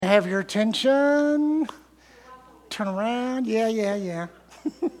have your attention? Turn around. Yeah.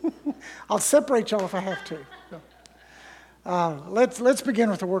 I'll separate y'all if I have to. Let's begin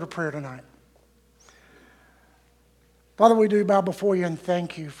with a word of prayer tonight. Father, we do bow before you and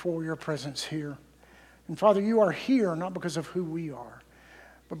thank you for your presence here. And Father, you are here not because of who we are,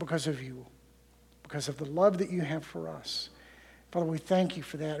 but because of you, because of the love that you have for us. Father, we thank you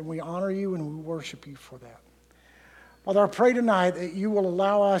for that, and we honor you and we worship you for that. Father, I pray tonight that you will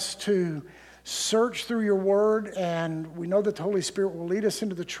allow us to search through your word, and we know that the Holy Spirit will lead us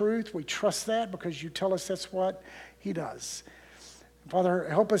into the truth. We trust that because you tell us that's what he does. Father,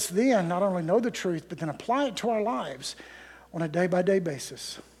 help us then not only know the truth, but then apply it to our lives on a day-by-day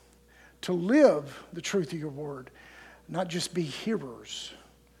basis, to live the truth of your word, not just be hearers.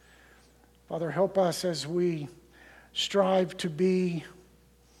 Father, help us as we strive to be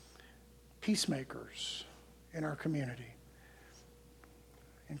peacemakers in our community,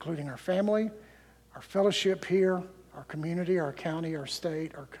 including our family, our fellowship here, our community, our county, our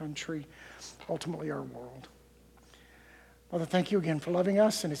state, our country, ultimately our world. Father, thank you again for loving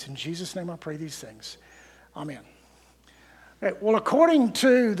us, and it's in Jesus' name I pray these things. Amen. Okay, well, according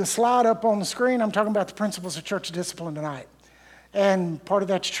to the slide up on the screen, I'm talking about the principles of church discipline tonight. And part of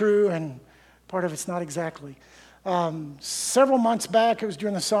that's true, and part of it's not exactly. Several months back, it was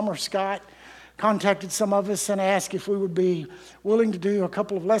during the summer, Scott contacted some of us and asked if we would be willing to do a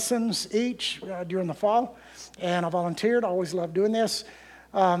couple of lessons each during the fall. And I volunteered. I always love doing this.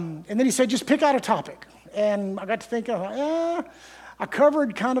 And then he said, just pick out a topic. And I got to thinking, I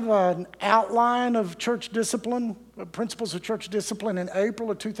covered kind of an outline of church discipline, principles of church discipline in April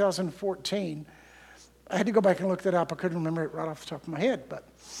of 2014. I had to go back and look that up. I couldn't remember it right off the top of my head. But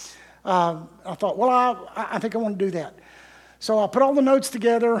I thought, well, I think I want to do that. So I put all the notes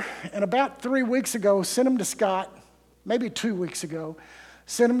together, and about 3 weeks ago, sent them to Scott, maybe 2 weeks ago,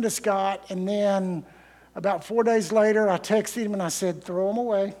 sent them to Scott, and then about 4 days later, I texted him and I said, throw them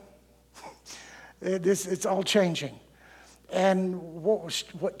away. It's all changing. And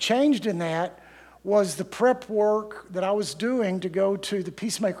what changed in that was the prep work that I was doing to go to the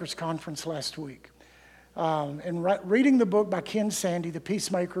Peacemakers Conference last week. And reading the book by Ken Sande, The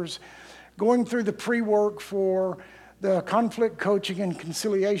Peacemakers, going through the pre-work for the conflict coaching and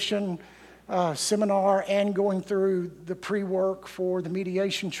conciliation seminar, and going through the pre-work for the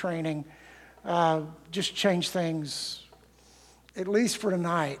mediation training, just changed things, at least for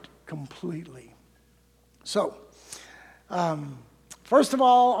tonight, completely. So, first of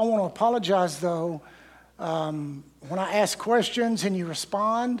all, I want to apologize, though, when I ask questions and you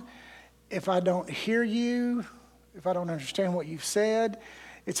respond, if I don't hear you, if I don't understand what you've said,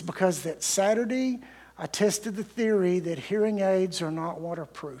 it's because that Saturday I tested the theory that hearing aids are not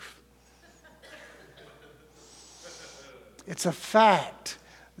waterproof. It's a fact.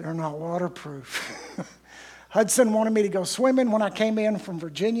 They're not waterproof. Hudson wanted me to go swimming when I came in from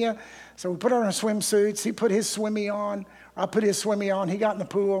Virginia, so we put on our swimsuits. He put his swimmy on. I put his swimmy on. He got in the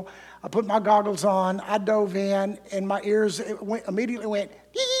pool. I put my goggles on. I dove in, and my ears immediately went,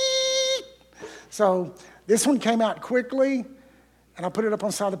 ee! So this one came out quickly, and I put it up on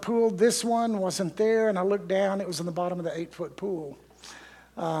the side of the pool. This one wasn't there, and I looked down. It was in the bottom of the 8-foot pool.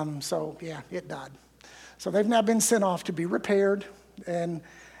 So, yeah, it died. So they've now been sent off to be repaired, and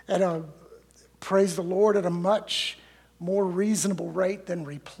praise the Lord, at a much more reasonable rate than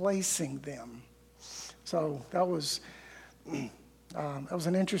replacing them. So that was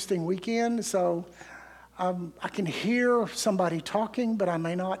an interesting weekend. So I can hear somebody talking, but I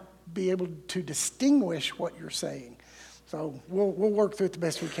may not be able to distinguish what you're saying. So we'll work through it the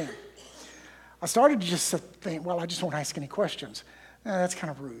best we can. I started to just think, well, I just won't ask any questions. That's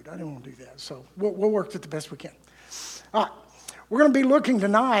kind of rude. I didn't want to do that. So we'll work through it the best we can. All right. We're going to be looking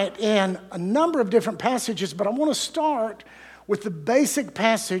tonight in a number of different passages, but I want to start with the basic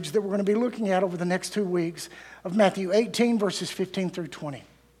passage that we're going to be looking at over the next 2 weeks of Matthew 18, verses 15 through 20.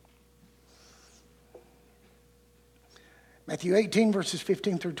 Matthew 18, verses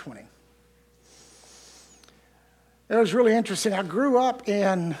 15 through 20. It was really interesting. I grew up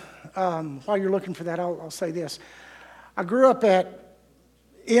in, while you're looking for that, I'll say this. I grew up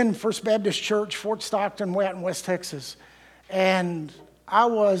in First Baptist Church, Fort Stockton, out in West Texas. And I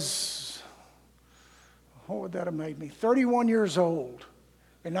was, what would that have made me? 31 years old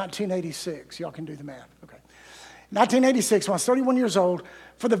in 1986. Y'all can do the math. Okay. 1986, when I was 31 years old,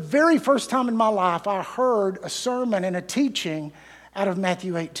 for the very first time in my life, I heard a sermon and a teaching out of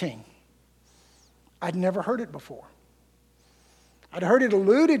Matthew 18. I'd never heard it before. I'd heard it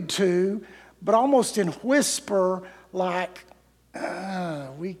alluded to, but almost in whisper, like,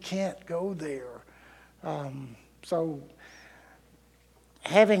 we can't go there. So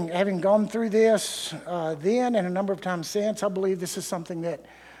having gone through this then and a number of times since, I believe this is something that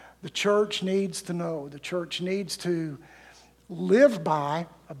the church needs to know. The church needs to live by,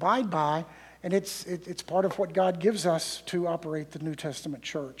 abide by, and it's part of what God gives us to operate the New Testament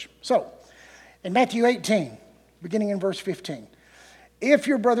church. So, in Matthew 18, beginning in verse 15, if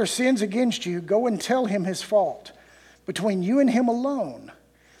your brother sins against you, go and tell him his fault, between you and him alone.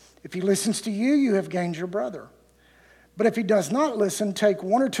 If he listens to you, you have gained your brother. But if he does not listen, take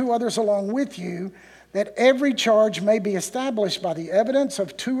one or two others along with you, that every charge may be established by the evidence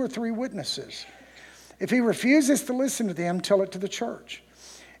of 2 or 3 witnesses. If he refuses to listen to them, tell it to the church.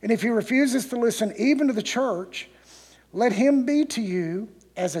 And if he refuses to listen even to the church, let him be to you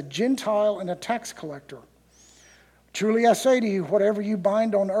as a Gentile and a tax collector. Truly I say to you, whatever you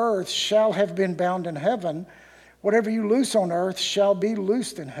bind on earth shall have been bound in heaven. Whatever you loose on earth shall be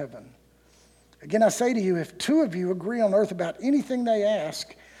loosed in heaven. Again, I say to you, if 2 of you agree on earth about anything they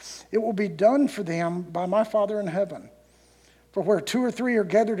ask, it will be done for them by my Father in heaven. For where 2 or 3 are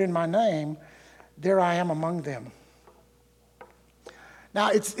gathered in my name, there I am among them. Now,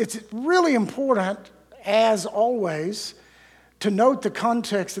 it's really important, as always, to note the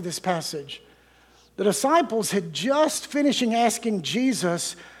context of this passage. The disciples had just finishing asking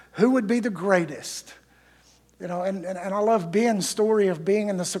Jesus who would be the greatest. You know, and I love Ben's story of being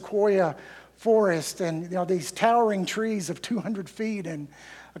in the sequoia forest and, you know, these towering trees of 200 feet and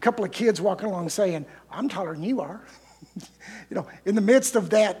a couple of kids walking along saying, I'm taller than you are. You know, in the midst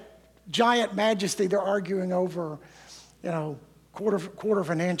of that giant majesty, they're arguing over, you know, quarter of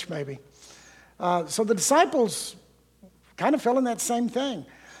an inch maybe. So the disciples kind of fell in that same thing.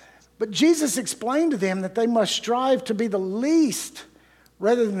 But Jesus explained to them that they must strive to be the least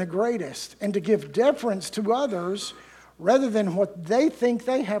rather than the greatest, and to give deference to others rather than what they think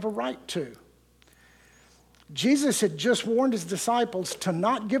they have a right to. Jesus had just warned his disciples to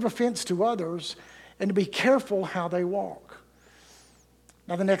not give offense to others and to be careful how they walk.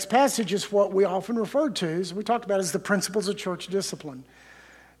 Now, the next passage is what we often refer to, as we talked about, as the principles of church discipline.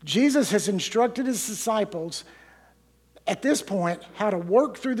 Jesus has instructed his disciples at this point how to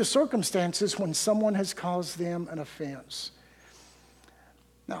work through the circumstances when someone has caused them an offense.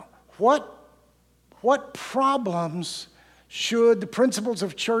 Now, what problems should the principles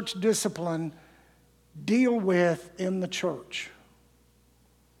of church discipline deal with in the church?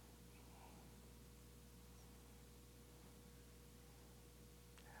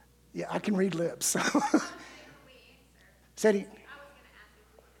 Yeah, I can read lips. Said he.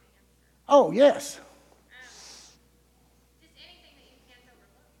 Oh, yes. Just anything that you can't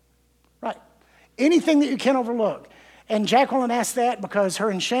overlook. Right. Anything that you can't overlook. And Jacqueline asked that because her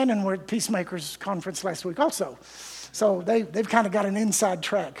and Shannon were at Peacemakers Conference last week also. So they've kind of got an inside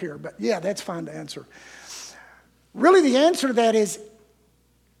track here. But yeah, that's fine to answer. Really, the answer to that is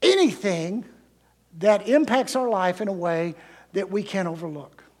anything that impacts our life in a way that we can't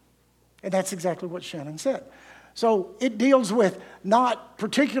overlook. And that's exactly what Shannon said. So it deals with not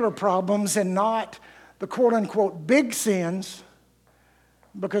particular problems and not the quote-unquote big sins,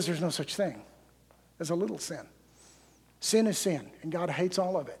 because there's no such thing as a little sin. Sin is sin, and God hates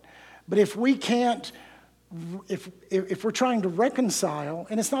all of it. But if we can't, if we're trying to reconcile,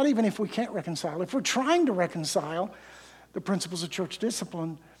 and it's not even if we can't reconcile, if we're trying to reconcile, the principles of church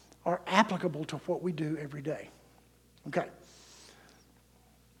discipline are applicable to what we do every day. Okay.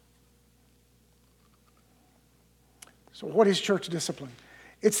 So what is church discipline?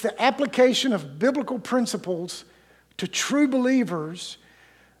 It's the application of biblical principles to true believers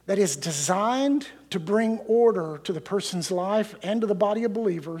that is designed to bring order to the person's life and to the body of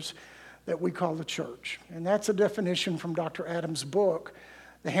believers that we call the church. And that's a definition from Dr. Adams' book,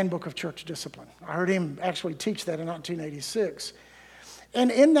 The Handbook of Church Discipline. I heard him actually teach that in 1986.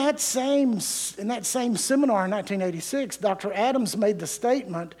 And in that same seminar in 1986, Dr. Adams made the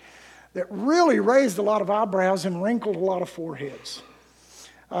statement that really raised a lot of eyebrows and wrinkled a lot of foreheads.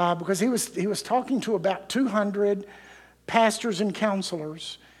 Because he was talking to about 200 pastors and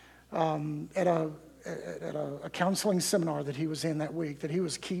counselors at a counseling seminar that he was in that week, that he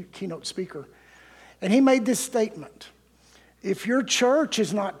was keynote speaker. And he made this statement: if your church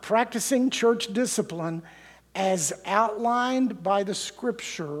is not practicing church discipline as outlined by the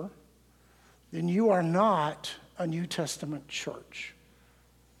Scripture, then you are not a New Testament church.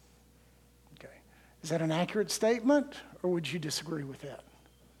 Okay. Is that an accurate statement, or would you disagree with that?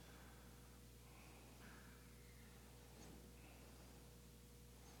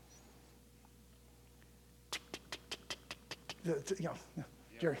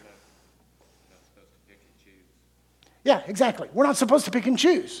 Jerry. Not supposed to pick and choose. Yeah, exactly. We're not supposed to pick and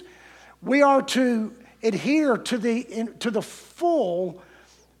choose. We are to adhere to the full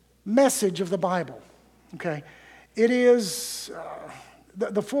message of the Bible. Okay? It is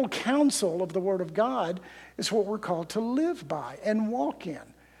the full counsel of the Word of God is what we're called to live by and walk in.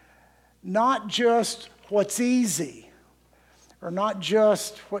 Not just what's easy, or not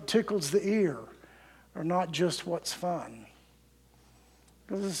just what tickles the ear, or not just what's fun.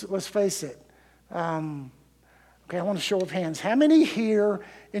 Because let's face it. Okay, I want a show of hands. How many here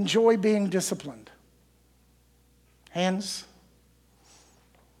enjoy being disciplined? Hands?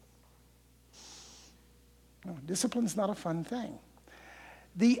 No, discipline's not a fun thing.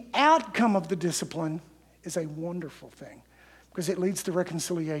 The outcome of the discipline is a wonderful thing because it leads to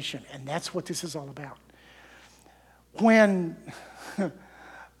reconciliation, and that's what this is all about. When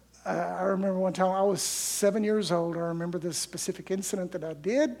I remember one time I was 7 years old, I remember this specific incident that I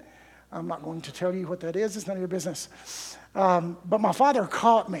did. I'm not going to tell you what that is. It's none of your business. But my father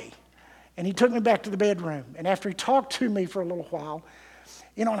caught me, and he took me back to the bedroom. And after he talked to me for a little while,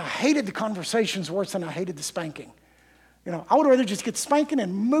 and I hated the conversations worse than I hated the spanking. I would rather just get spanking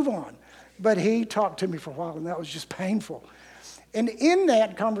and move on. But he talked to me for a while, and that was just painful. And in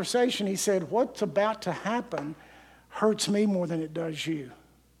that conversation, he said, what's about to happen hurts me more than it does you.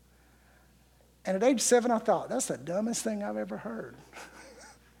 And at age 7, I thought, that's the dumbest thing I've ever heard.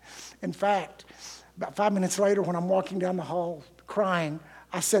 In fact, about 5 minutes later, when I'm walking down the hall crying,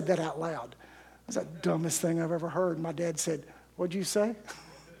 I said that out loud. That's the dumbest thing I've ever heard. My dad said, what'd you say?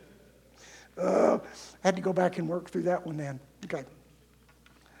 I had to go back and work through that one then. Okay.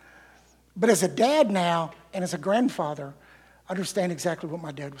 But as a dad now and as a grandfather, I understand exactly what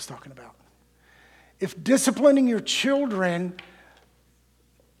my dad was talking about. If disciplining your children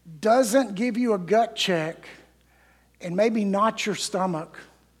doesn't give you a gut check and maybe not your stomach,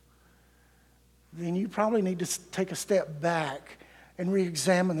 then you probably need to take a step back and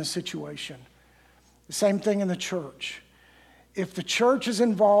re-examine the situation. The same thing in the church. If the church is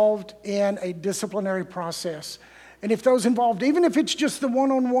involved in a disciplinary process, and if those involved, even if it's just the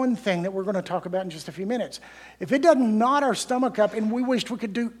one-on-one thing that we're going to talk about in just a few minutes, if it doesn't knot our stomach up and we wished we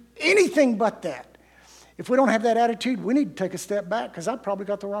could do anything but that, if we don't have that attitude, we need to take a step back because I've probably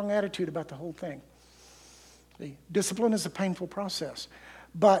got the wrong attitude about the whole thing. See, discipline is a painful process.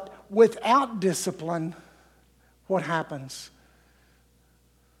 But without discipline, what happens?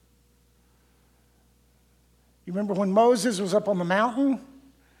 You remember when Moses was up on the mountain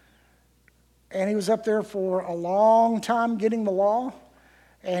and he was up there for a long time getting the law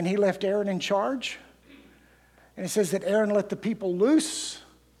and he left Aaron in charge? And it says that Aaron let the people loose.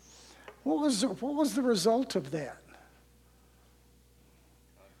 What was the result of that?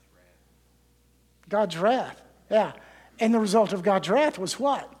 God's wrath. Yeah. And the result of God's wrath was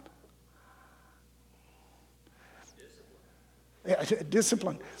what?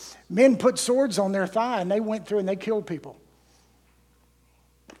 Discipline. Men put swords on their thigh and they went through and they killed people.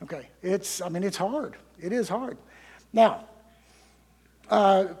 Okay, it's hard. It is hard. Now,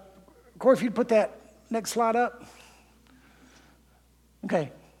 Corey, if you'd put that next slide up.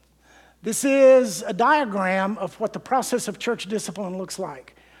 Okay, this is a diagram of what the process of church discipline looks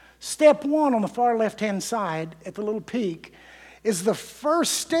like. Step 1 on the far left-hand side at the little peak is the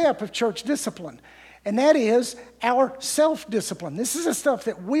first step of church discipline, and that is our self-discipline. This is the stuff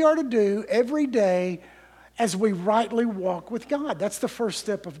that we are to do every day as we rightly walk with God. That's the first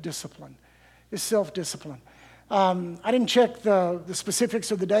step of discipline, is self-discipline. I didn't check the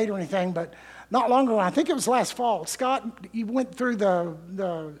specifics of the date or anything, but not long ago, I think it was last fall, Scott, you went through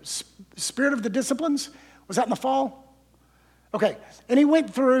the spirit of the disciplines. Was that in the fall? Okay, and he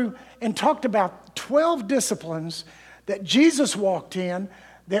went through and talked about 12 disciplines that Jesus walked in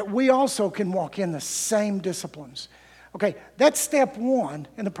that we also can walk in the same disciplines. Okay, that's step 1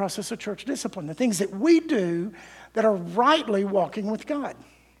 in the process of church discipline, the things that we do that are rightly walking with God.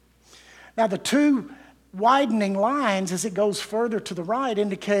 Now, the 2 widening lines as it goes further to the right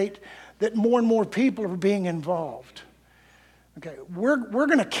indicate that more and more people are being involved. Okay, we're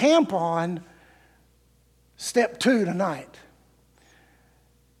going to camp on step 2 tonight.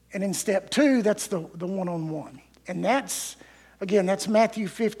 And in step 2, that's the one-on-one. And that's Matthew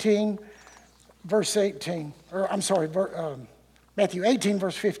 15, verse 18. Matthew 18,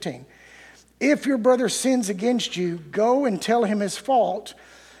 verse 15. If your brother sins against you, go and tell him his fault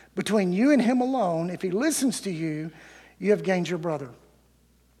between you and him alone. If he listens to you, you have gained your brother.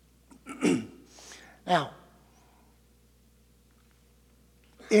 Now,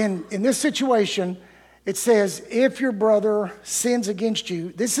 in this situation, it says, if your brother sins against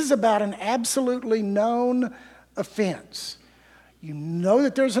you, this is about an absolutely known offense. You know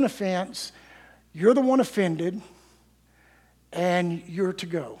that there's an offense, you're the one offended, and you're to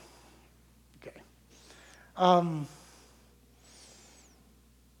go. Okay.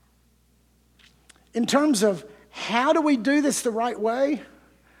 in terms of how do we do this the right way,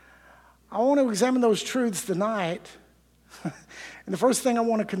 I want to examine those truths tonight. And the first thing I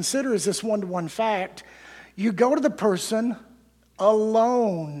want to consider is this one-to-one fact. You go to the person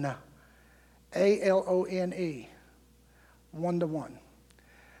alone. A-L-O-N-E. One-to-one.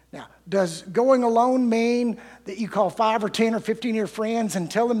 Now, does going alone mean that you call 5 or 10 or 15 of your friends and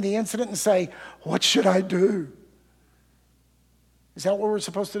tell them the incident and say, what should I do? Is that what we're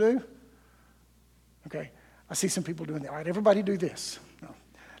supposed to do? Okay, I see some people doing that. All right, everybody do this. No,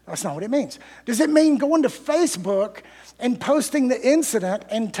 that's not what it means. Does it mean going to Facebook and posting the incident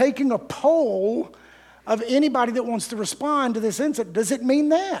and taking a poll of anybody that wants to respond to this incident? Does it mean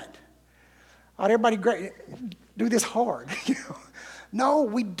that? All right, everybody do this hard. No,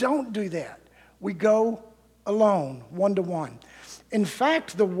 we don't do that. We go alone, one-to-one. In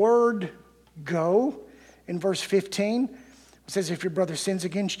fact, the word go in verse 15 says, if your brother sins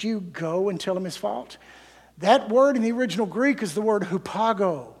against you, go and tell him his fault. That word in the original Greek is the word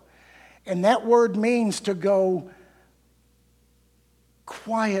hupago. And that word means to go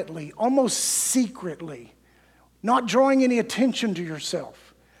quietly, almost secretly, not drawing any attention to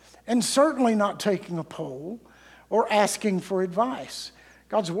yourself, and certainly not taking a poll or asking for advice.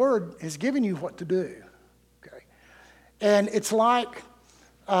 God's word has given you what to do. Okay? And it's like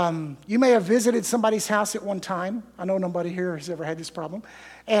you may have visited somebody's house at one time. I know nobody here has ever had this problem.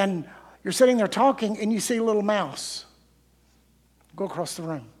 And you're sitting there talking and you see a little mouse go across the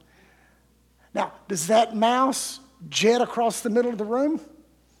room. Now, does that mouse jet across the middle of the room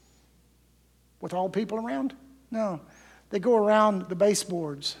with all people around? No. They go around the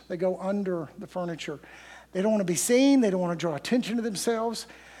baseboards. They go under the furniture. They don't want to be seen. They don't want to draw attention to themselves.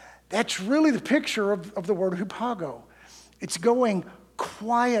 That's really the picture of the word hupago. It's going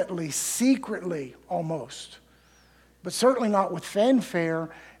quietly, secretly almost, but certainly not with fanfare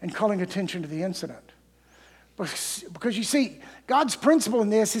and calling attention to the incident. Because you see, God's principle in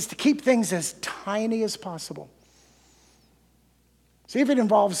this is to keep things as tiny as possible. See, if it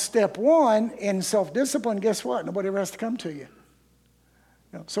involves step one in self-discipline, guess what? Nobody ever has to come to you.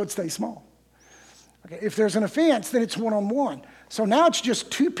 So it stays small. Okay, if there's an offense, then it's one-on-one. So now it's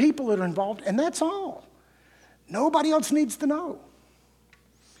just 2 people that are involved, and that's all. Nobody else needs to know.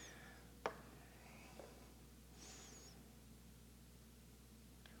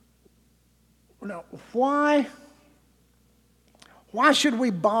 Now, why should we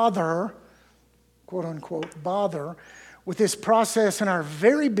bother, quote unquote, bother with this process in our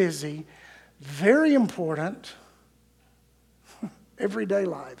very busy, very important, everyday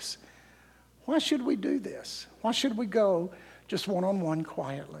lives? Why should we do this? Why should we go just one-on-one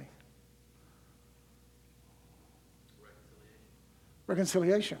quietly?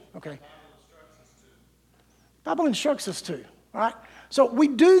 Reconciliation. Okay. Bible instructs us to. All right? So we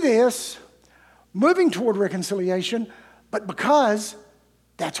do this moving toward reconciliation, but because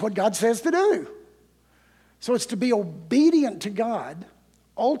that's what God says to do. So it's to be obedient to God,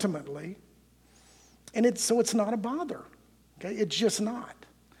 ultimately, and it's not a bother. Okay? It's just not.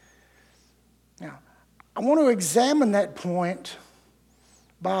 Now, I want to examine that point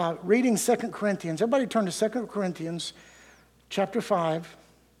by reading 2 Corinthians. Everybody turn to 2 Corinthians chapter 5.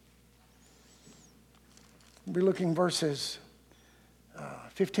 We'll be looking verses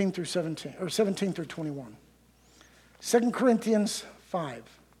 15 through 17, or 17 through 21. 2 Corinthians 5.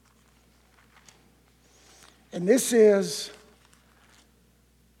 And this is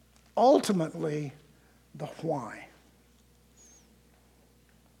ultimately the why.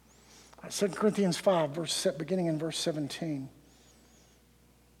 2 Corinthians 5, beginning in verse 17.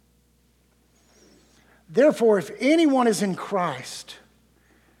 Therefore, if anyone is in Christ,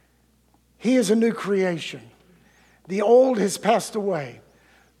 he is a new creation. The old has passed away.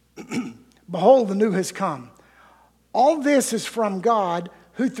 Behold, the new has come. All this is from God,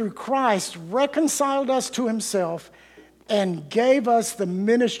 who through Christ reconciled us to himself and gave us the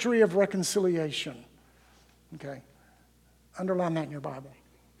ministry of reconciliation. Okay, underline that in your Bible.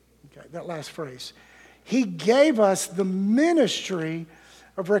 Okay, that last phrase. He gave us the ministry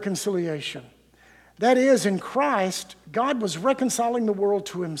of reconciliation. That is, in Christ, God was reconciling the world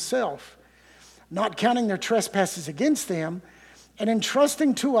to himself, not counting their trespasses against them, and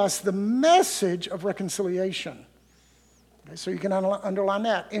entrusting to us the message of reconciliation. Okay, so you can underline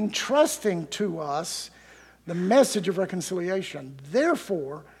that. Entrusting to us the message of reconciliation.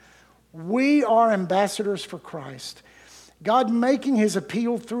 Therefore, we are ambassadors for Christ. God making his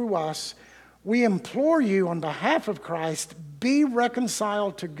appeal through us, we implore you on behalf of Christ, be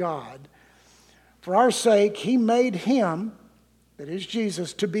reconciled to God. For our sake, he made him, that is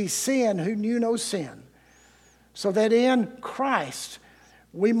Jesus, to be sin who knew no sin, so that in Christ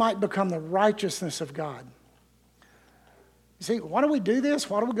we might become the righteousness of God. You see, why do we do this?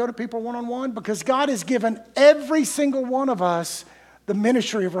 Why do we go to people one-on-one? Because God has given every single one of us the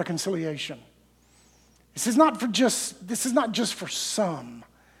ministry of reconciliation. This is not just for some.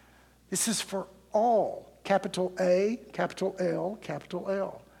 This is for all. Capital A, capital L, capital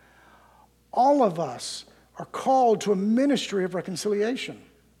L. All of us are called to a ministry of reconciliation.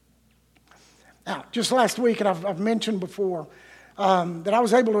 Now, just last week, and I've mentioned before, that I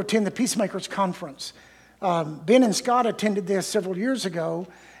was able to attend the Peacemakers Conference. Ben and Scott attended this several years ago,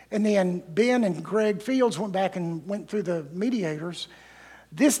 and then Ben and Greg Fields went back and went through the mediators.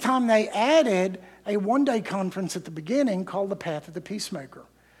 This time they added a one-day conference at the beginning called The Path of the Peacemaker.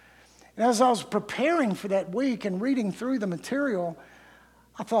 And as I was preparing for that week and reading through the material,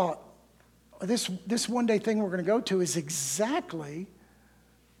 I thought, this one-day thing we're going to go to is exactly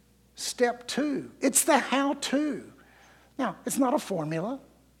step 2. It's the how-to. Now, it's not a formula.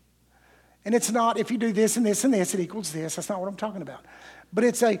 And it's not, if you do this and this and this, it equals this. That's not what I'm talking about. But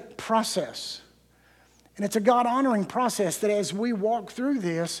it's a process. And it's a God-honoring process that as we walk through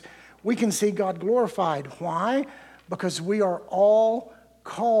this, we can see God glorified. Why? Because we are all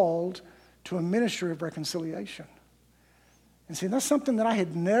called to a ministry of reconciliation. And see, that's something that I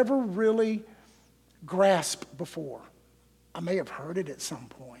had never really grasped before. I may have heard it at some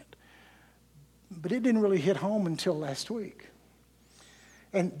point, but it didn't really hit home until last week.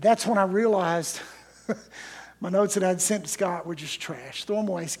 And that's when I realized my notes that I'd sent to Scott were just trash. Throw them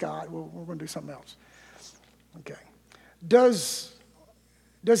away, Scott. We're going to do something else. Okay. Does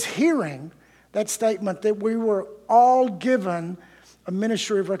hearing that statement that we were all given a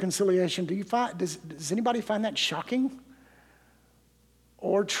ministry of reconciliation, does anybody find that shocking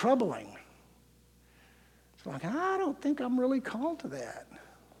or troubling? It's like, I don't think I'm really called to that.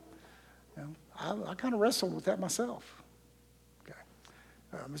 You know, I kind of wrestled with that myself. Okay,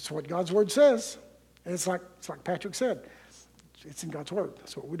 it's what God's Word says. And it's like Patrick said, it's in God's Word.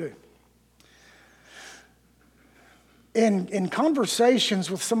 That's what we do. In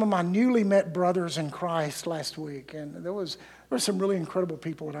conversations with some of my newly met brothers in Christ last week, and there were some really incredible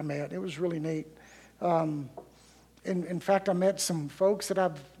people that I met. It was really neat. In fact, I met some folks that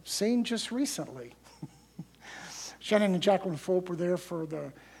I've seen just recently. Shannon and Jacqueline Fulp were there for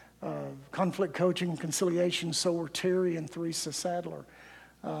the conflict coaching and conciliation. So were Terry and Theresa Sadler.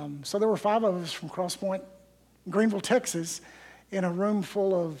 So there were 5 of us from Cross Point, Greenville, Texas, in a room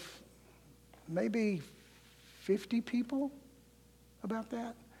full of maybe 50 people, about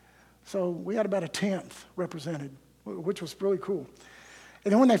that. So we had about a 10th represented, which was really cool.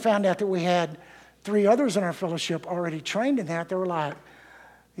 And then when they found out that we had 3 others in our fellowship already trained in that, they were like,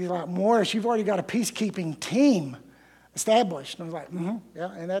 Morris, you've already got a peacekeeping team established. And I was like,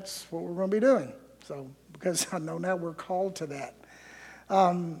 yeah, and that's what we're going to be doing. So, because I know now we're called to that.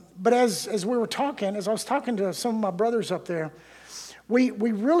 But as we were talking, as I was talking to some of my brothers up there, we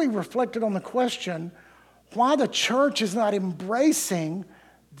really reflected on the question, why the church is not embracing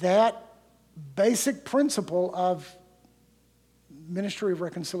that basic principle of ministry of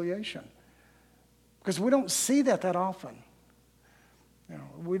reconciliation. Because we don't see that often. You know,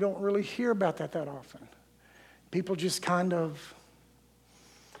 we don't really hear about that often. People just kind of,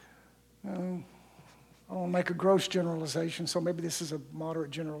 I don't want to make a gross generalization, so maybe this is a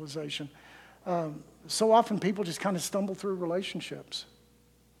moderate generalization. So often people just kind of stumble through relationships.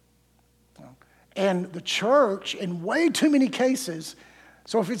 You know, and the church, in way too many cases,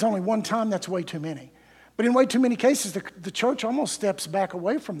 so if it's only one time, that's way too many. But in way too many cases, the church almost steps back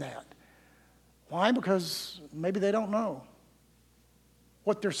away from that. Why? Because maybe they don't know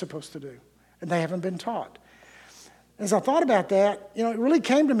what they're supposed to do, and they haven't been taught. As I thought about that, you know, it really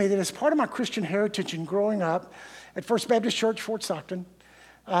came to me that as part of my Christian heritage and growing up at First Baptist Church, Fort Stockton,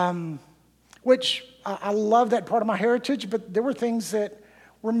 which I love that part of my heritage, but there were things that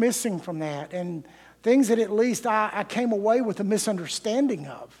were missing from that, and things that at least I came away with a misunderstanding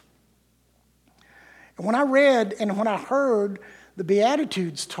of. And when I read and when I heard the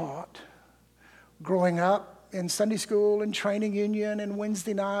Beatitudes taught growing up in Sunday school and training union and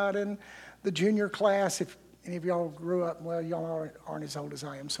Wednesday night and the junior class, if any of y'all grew up, well, y'all aren't as old as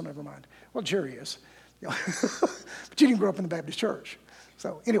I am, so never mind. Well, Jerry is. But you didn't grow up in the Baptist church.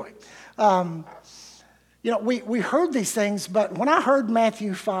 So anyway, you know, we heard these things, but when I heard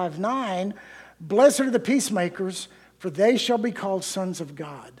Matthew 5:9, blessed are the peacemakers, for they shall be called sons of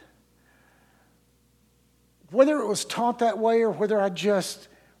God. Whether it was taught that way or whether I just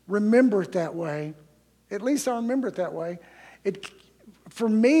remember it that way, at least I remember it that way, for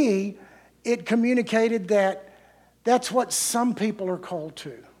me, it communicated that that's what some people are called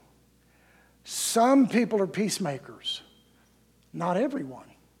to. Some people are peacemakers. Not everyone.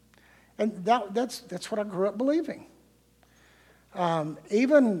 And that's what I grew up believing.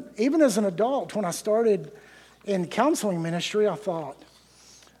 Even as an adult, when I started in counseling ministry, I thought,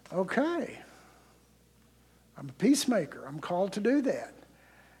 okay, I'm a peacemaker. I'm called to do that.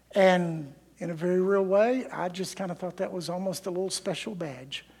 And in a very real way, I just kind of thought that was almost a little special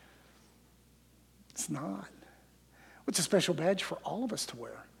badge. It's not. It's a special badge for all of us to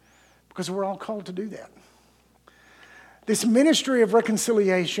wear because we're all called to do that. This ministry of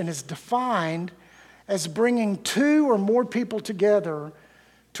reconciliation is defined as bringing two or more people together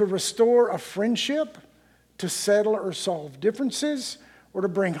to restore a friendship, to settle or solve differences, or to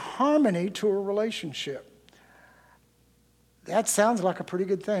bring harmony to a relationship. That sounds like a pretty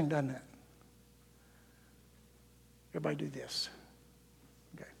good thing, doesn't it? Everybody do this.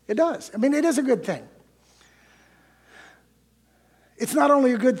 Okay. It does. I mean, it is a good thing. It's not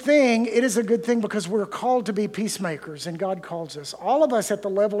only a good thing, it is a good thing because we're called to be peacemakers, and God calls us. All of us at the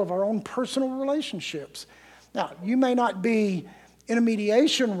level of our own personal relationships. Now, you may not be in a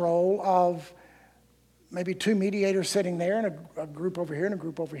mediation role of maybe two mediators sitting there and a group over here and a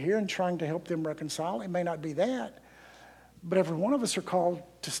group over here and trying to help them reconcile. It may not be that. But every one of us are called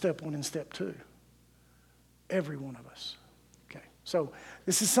to step one and step two. Every one of us. Okay. So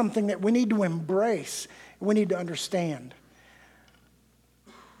this is something that we need to embrace. We need to understand.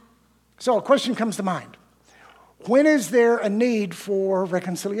 So a question comes to mind. When is there a need for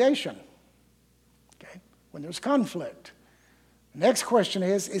reconciliation? Okay. When there's conflict. The next question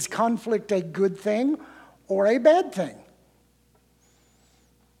is conflict a good thing or a bad thing?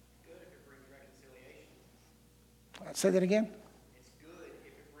 Good if it brings reconciliation. Say that again. It's good if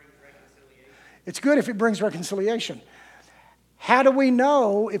it brings reconciliation. It's good if it brings reconciliation. How do we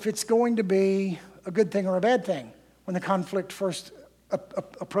know if it's going to be a good thing or a bad thing when the conflict first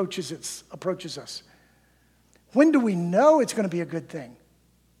approaches us? When do we know it's going to be a good thing?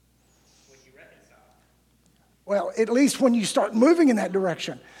 When you reconcile. Well, at least when you start moving in that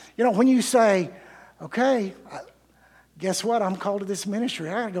direction. You know, when you say, okay, guess what? I'm called to this ministry.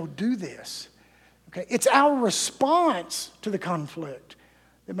 I got to go do this. Okay, it's our response to the conflict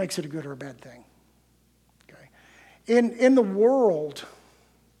that makes it a good or a bad thing. Okay, in the world,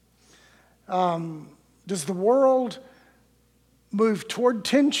 does the world move toward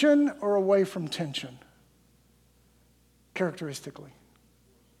tension or away from tension? Characteristically,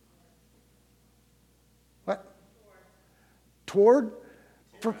 what? Toward?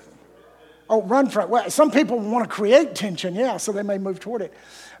 Run from it. Well, some people want to create tension, yeah, so they may move toward it.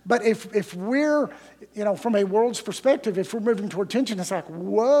 But if we're, from a world's perspective, if we're moving toward tension, it's like,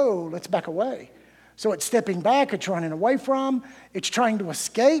 whoa, let's back away. So it's stepping back, it's running away from, it's trying to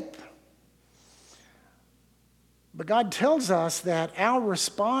escape. But God tells us that our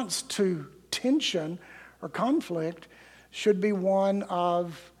response to tension or conflict should be one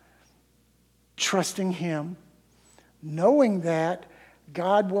of trusting Him, knowing that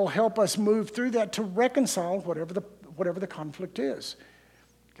God will help us move through that to reconcile whatever the conflict is.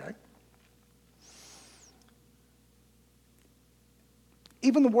 Okay?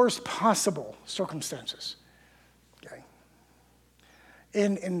 Even the worst possible circumstances. Okay?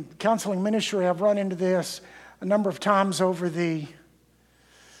 In counseling ministry, I've run into this a number of times I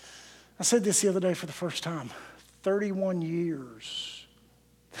said this the other day for the first time, 31 years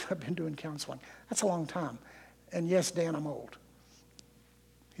that I've been doing counseling. That's a long time. And yes, Dan, I'm old.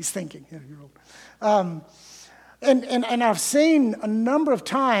 He's thinking, yeah, you're old. And I've seen a number of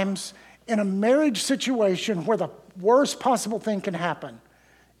times in a marriage situation where the worst possible thing can happen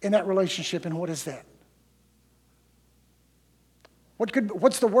in that relationship. And what is that?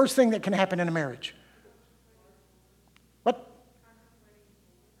 What's the worst thing that can happen in a marriage? What?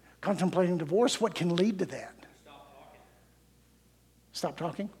 Contemplating divorce. What can lead to that? Stop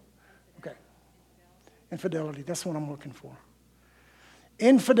talking? Okay. Infidelity. That's what I'm looking for.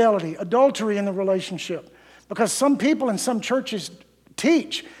 Infidelity, adultery in the relationship. Because some people in some churches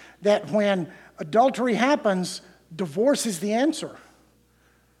teach that when adultery happens, divorce is the answer.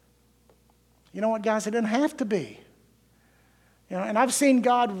 You know what, guys? It doesn't have to be. And I've seen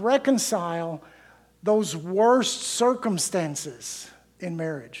God reconcile those worst circumstances in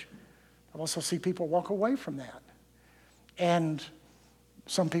marriage. I've also seen people walk away from that. And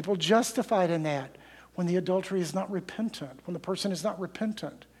some people justified in that when the adultery is not repentant, when the person is not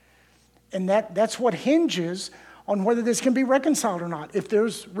repentant. And that's what hinges on whether this can be reconciled or not, if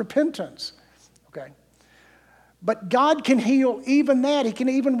there's repentance. Okay. But God can heal even that. He can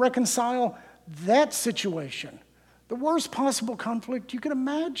even reconcile that situation. The worst possible conflict you can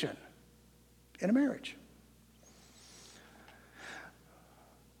imagine in a marriage.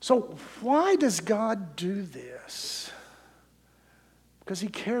 So why does God do this? Because he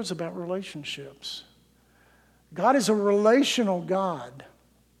cares about relationships. God is a relational God.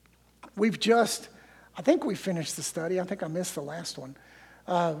 I think we finished the study. I think I missed the last one.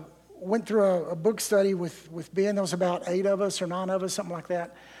 Went through a book study with Ben. There was about 8 of us or 9 of us, something like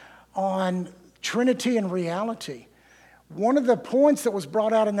that, on Trinity and reality. One of the points that was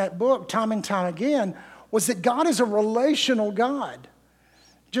brought out in that book time and time again was that God is a relational God.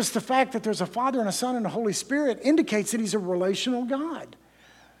 Just the fact that there's a Father and a Son and a Holy Spirit indicates that he's a relational God.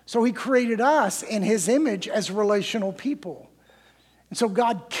 So he created us in his image as relational people. And so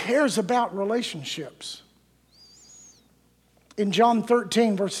God cares about relationships. In John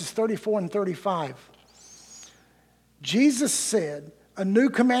 13, verses 34 and 35, Jesus said, "A new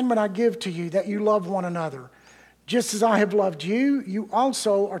commandment I give to you, that you love one another. Just as I have loved you, you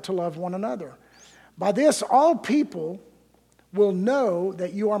also are to love one another. By this, all people will know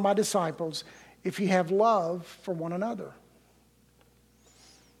that you are my disciples if you have love for one another."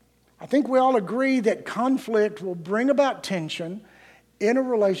 I think we all agree that conflict will bring about tension in a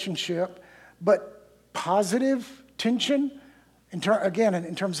relationship, but positive tension, in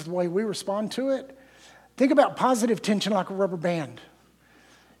terms of the way we respond to it. Think about positive tension like a rubber band.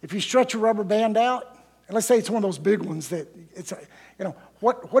 If you stretch a rubber band out, and let's say it's one of those big ones that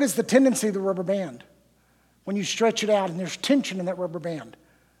what is the tendency of the rubber band? When you stretch it out and there's tension in that rubber band,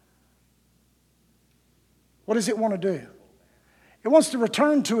 what does it want to do? It wants to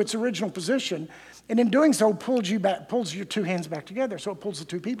return to its original position, and in doing so, pulls your 2 hands back together. So it pulls the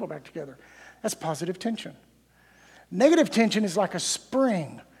 2 people back together. That's positive tension. Negative tension is like a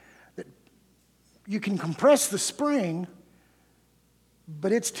spring. That you can compress the spring,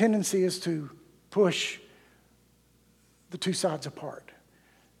 but its tendency is to push the 2 sides apart.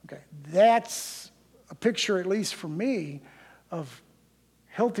 Okay, that's a picture, at least for me, of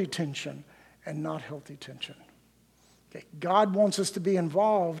healthy tension and not healthy tension. Okay, God wants us to be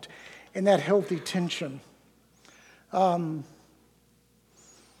involved in that healthy tension. Again,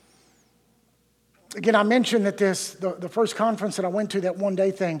 I mentioned that the first conference that I went to, that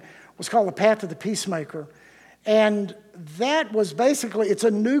one-day thing, was called The Path of the Peacemaker. And that was basically, it's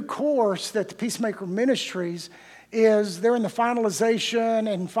a new course that the Peacemaker Ministries they're in the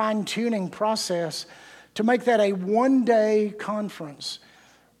finalization and fine-tuning process to make that a one-day conference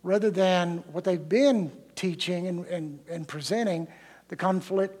rather than what they've been teaching and presenting, the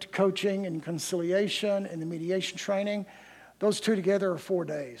conflict coaching and conciliation and the mediation training. Those 2 together are 4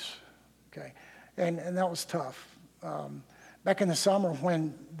 days, okay? And that was tough. Back in the summer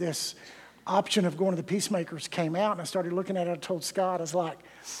when this option of going to the Peacemakers came out and I started looking at it, I told Scott, I was like,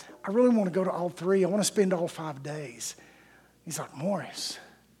 I really want to go to all 3. I want to spend all 5 days. He's like, Morris,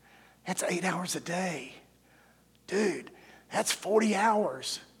 that's 8 hours a day. Dude, that's 40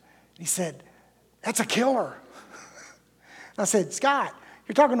 hours. He said, that's a killer. I said, Scott,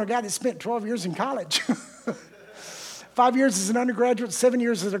 you're talking to a guy that spent 12 years in college. 5 years as an undergraduate, 7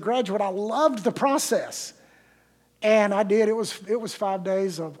 years as a graduate. I loved the process. And I did. It was 5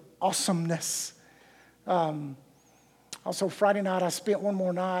 days of awesomeness. Also, Friday night, I spent one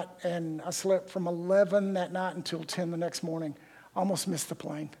more night, and I slept from 11 that night until 10 the next morning. Almost missed the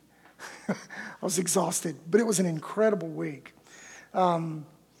plane. I was exhausted, but it was an incredible week.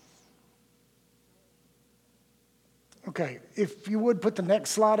 Okay, if you would put the next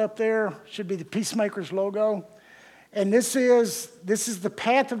slide up there, should be the Peacemakers logo. And this is the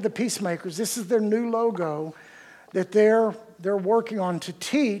Path of the Peacemakers. This is their new logo that they're working on to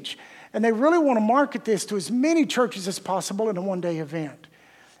teach. And they really want to market this to as many churches as possible in a one-day event.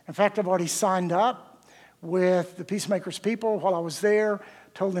 In fact, I've already signed up with the Peacemakers people while I was there,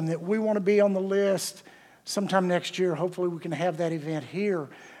 told them that we want to be on the list sometime next year. Hopefully we can have that event here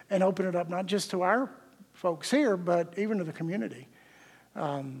and open it up not just to our folks here, but even to the community.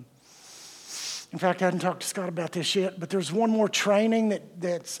 In fact, I hadn't talked to Scott about this yet, but there's one more training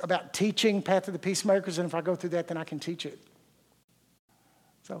that's about teaching Path of the Peacemakers, and if I go through that, then I can teach it.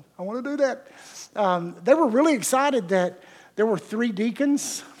 So I want to do that. They were really excited that there were 3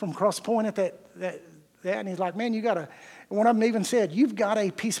 deacons from Cross Point at that, and he's like, man, you got to, one of them even said, you've got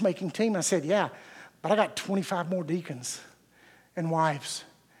a peacemaking team. I said, yeah, but I got 25 more deacons and wives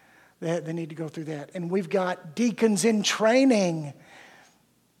that they need to go through that. And we've got deacons in training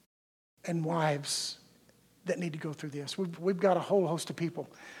and wives that need to go through this. We've got a whole host of people.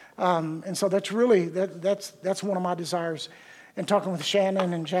 And so that's really, that's one of my desires. And talking with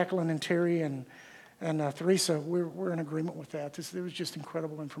Shannon and Jacqueline and Terry and Theresa, we're in agreement with that. It was just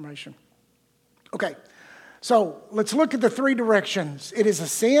incredible information. Okay, so let's look at the 3 directions. It is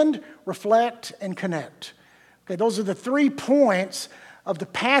ascend, reflect, and connect. Okay, those are the 3 points of the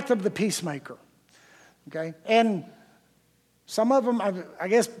path of the peacemaker. Okay, and Some of them, I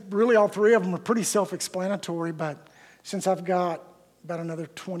guess really all three of them are pretty self-explanatory, but since I've got about another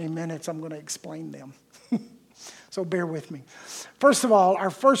 20 minutes, I'm going to explain them. So bear with me. First of all,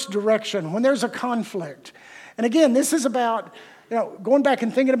 our first direction, when there's a conflict, and again, this is about, going back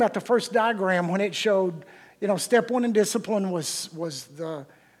and thinking about the first diagram when it showed, step one in discipline was the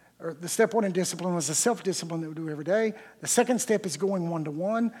step one in discipline was the self-discipline that we do every day. The second step is going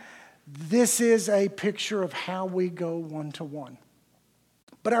one-to-one. This is a picture of how we go one-to-one.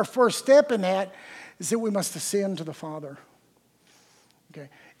 But our first step in that is that we must ascend to the Father. Okay.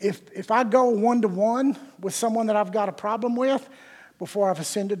 If I go one-to-one with someone that I've got a problem with before I've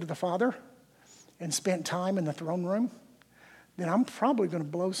ascended to the Father and spent time in the throne room, then I'm probably going to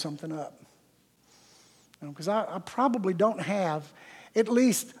blow something up. Because I probably don't have at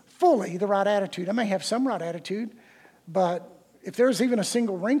least fully the right attitude. I may have some right attitude, but if there's even a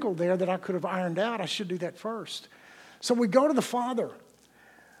single wrinkle there that I could have ironed out, I should do that first. So we go to the Father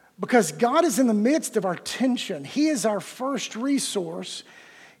because God is in the midst of our tension. He is our first resource.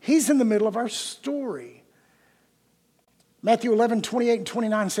 He's in the middle of our story. Matthew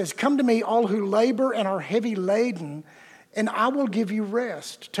 11:28-29 says, "Come to me, all who labor and are heavy laden, and I will give you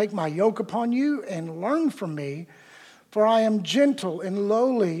rest. Take my yoke upon you and learn from me, for I am gentle and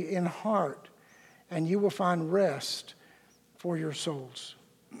lowly in heart, and you will find rest for your souls."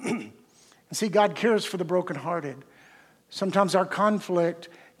 And see, God cares for the brokenhearted. Sometimes our conflict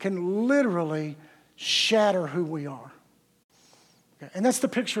can literally shatter who we are. Okay? And that's the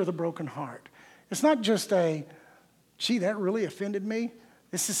picture of the broken heart. It's not just gee, that really offended me.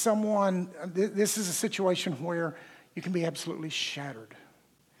 This is a situation where you can be absolutely shattered.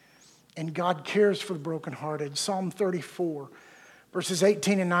 And God cares for the brokenhearted. Psalm 34, verses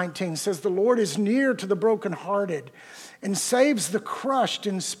 18 and 19 says, "The Lord is near to the brokenhearted and saves the crushed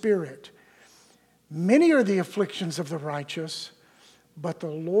in spirit. Many are the afflictions of the righteous, but the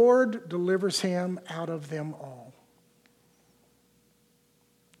Lord delivers him out of them all."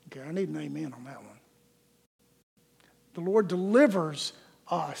 Okay, I need an amen on that one. The Lord delivers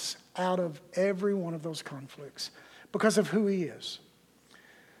us out of every one of those conflicts because of who He is.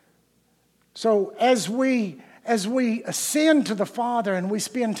 So as we ascend to the Father and we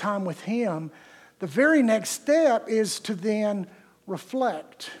spend time with Him, the very next step is to then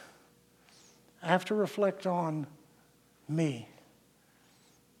reflect. I have to reflect on me.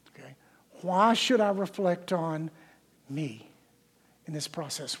 Okay? Why should I reflect on me in this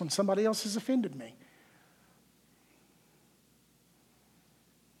process when somebody else has offended me?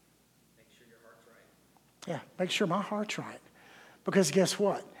 Make sure your heart's right. Yeah, make sure my heart's right. Because guess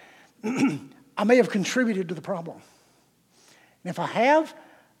what? I may have contributed to the problem. And if I have,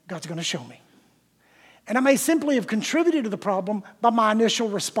 God's going to show me. And I may simply have contributed to the problem by my initial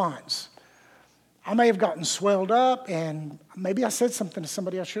response. I may have gotten swelled up and maybe I said something to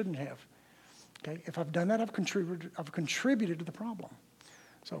somebody I shouldn't have. Okay? If I've done that, I've contributed to the problem.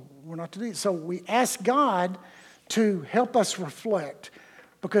 So we're not to do it. So we ask God to help us reflect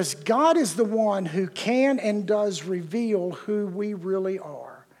because God is the one who can and does reveal who we really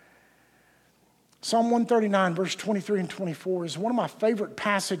are. Psalm 139, verse 23 and 24 is one of my favorite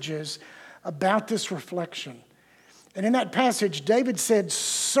passages about this reflection. And in that passage, David said,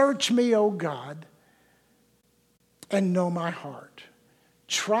 "Search me, O God, and know my heart.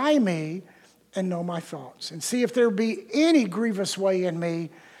 Try me and know my thoughts. And see if there be any grievous way in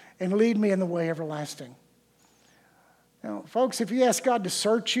me, and lead me in the way everlasting." Now, folks, if you ask God to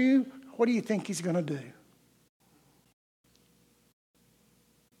search you, what do you think He's going to do?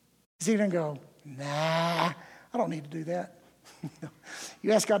 Is He going to go, "Nah, I don't need to do that"?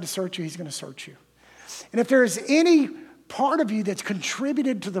 You ask God to search you, He's going to search you. And if there is any part of you that's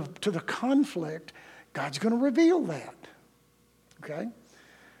contributed to the conflict, God's going to reveal that. Okay?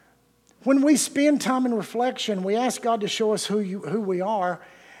 When we spend time in reflection, we ask God to show us who we are,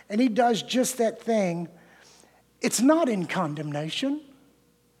 and He does just that thing. It's not in condemnation.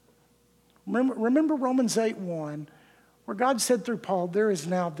 Remember Romans 8:1, where God said through Paul, there is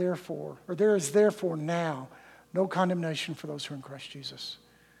therefore now no condemnation for those who are in Christ Jesus.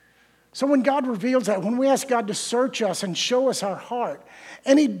 So when God reveals that, when we ask God to search us and show us our heart,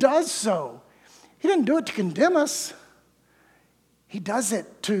 and He does so, He didn't do it to condemn us. He does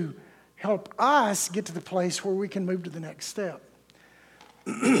it to help us get to the place where we can move to the next step.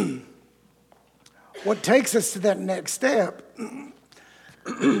 What takes us to that next step,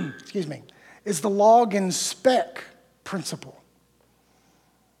 is the log and speck principle.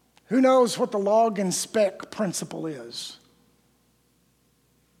 Who knows what the log and speck principle is?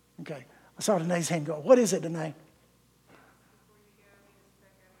 Okay, I saw Danae's hand go. What is it, Danae?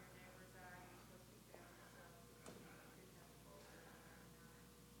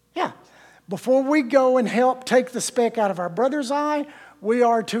 Before we go and help take the speck out of our brother's eye, we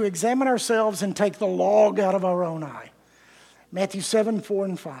are to examine ourselves and take the log out of our own eye. Matthew 7, 4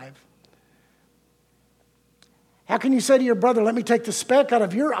 and 5. How can you say to your brother, let me take the speck out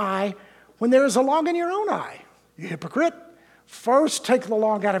of your eye when there is a log in your own eye? You hypocrite. First take the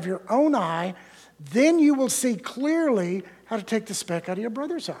log out of your own eye, then you will see clearly how to take the speck out of your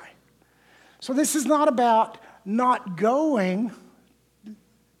brother's eye. So this is not about not going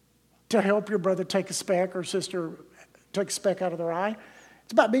to help your brother take a speck or sister take a speck out of their eye.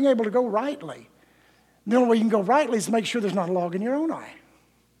 It's about being able to go rightly. The only way you can go rightly is to make sure there's not a log in your own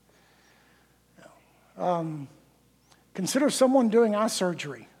eye. Consider someone doing eye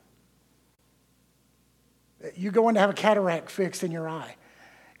surgery. You go in to have a cataract fixed in your eye,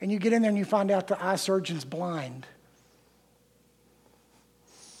 and you get in there and you find out the eye surgeon's blind.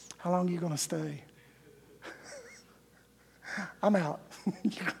 How long are you going to stay? I'm out.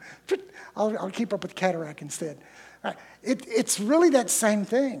 I'll keep up with cataract instead. It's really that same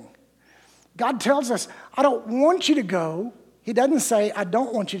thing. God tells us, I don't want you to go. He doesn't say, I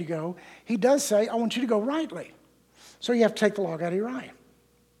don't want you to go. He does say, I want you to go rightly. So you have to take the log out of your eye.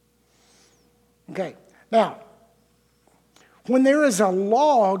 Okay. Now, when there is a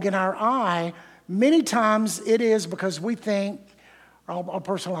log in our eye, many times it is because we think, I'll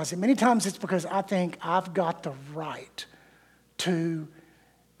personalize it, many times it's because I think I've got the right to,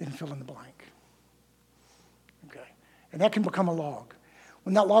 then fill in the blank. Okay. And that can become a log.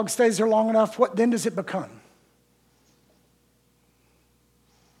 When that log stays there long enough, what then does it become?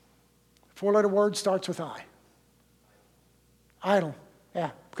 Four-letter word starts with I. Idol.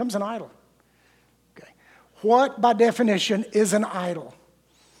 Yeah, becomes an idol. Okay. What, by definition, is an idol?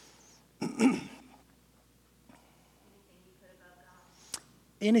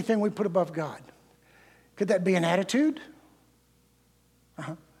 Anything we put above God. Could that be an attitude?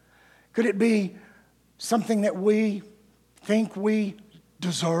 Could it be something that we think we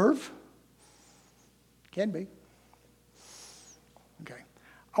deserve? Can be. Okay.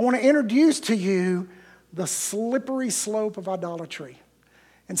 I want to introduce to you the slippery slope of idolatry.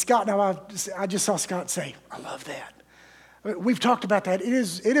 And Scott, now I just saw Scott say, I love that. We've talked about that. It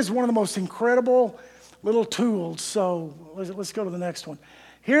is one of the most incredible little tools. So let's go to the next one.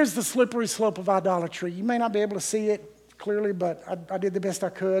 Here's the slippery slope of idolatry. You may not be able to see it clearly, but I did the best I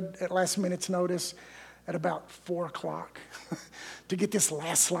could at last minute's notice at about 4 o'clock to get this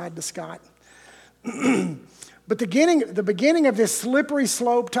last slide to Scott. But the beginning of this slippery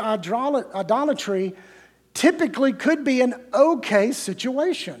slope to idolatry typically could be an okay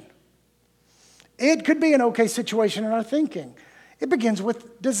situation. It could be an okay situation in our thinking. It begins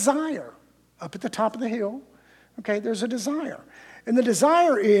with desire. Up at the top of the hill, okay, there's a desire. And the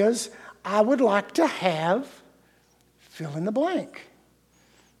desire is, I would like to have, fill in the blank.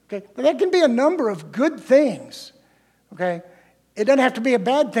 Okay, that can be a number of good things. Okay, it doesn't have to be a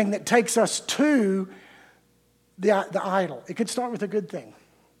bad thing that takes us to the idol. It could start with a good thing.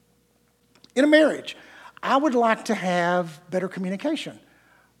 In a marriage, I would like to have better communication.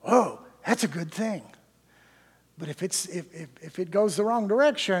 Oh, that's a good thing. But if it goes the wrong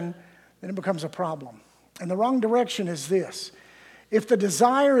direction, then it becomes a problem. And the wrong direction is this. If the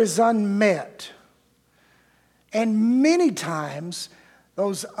desire is unmet, and many times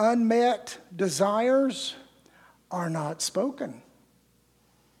those unmet desires are not spoken.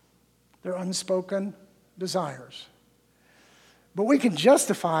 They're unspoken desires. But we can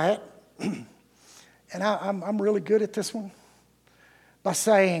justify it, and I'm really good at this one, by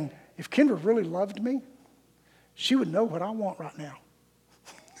saying, if Kendra really loved me, she would know what I want right now.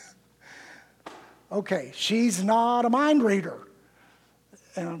 Okay, she's not a mind reader.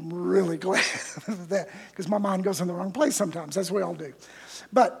 And I'm really glad of that, because my mind goes in the wrong place sometimes, as we all do.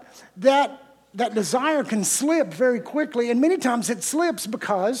 But that desire can slip very quickly, and many times it slips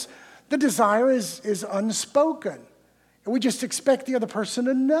because the desire is unspoken. And we just expect the other person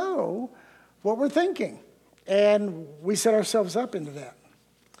to know what we're thinking. And we set ourselves up into that.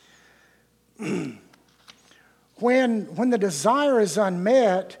 When the desire is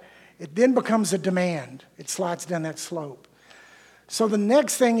unmet, it then becomes a demand. It slides down that slope. So the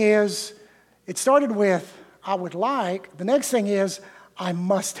next thing is, it started with, I would like. The next thing is, I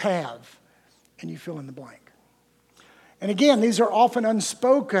must have. And you fill in the blank. And again, these are often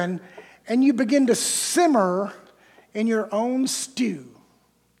unspoken, and you begin to simmer in your own stew.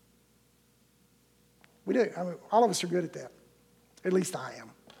 We do. I mean, all of us are good at that. At least I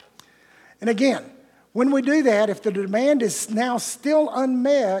am. And again, when we do that, if the demand is now still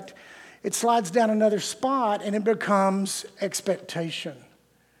unmet, it slides down another spot and it becomes expectation.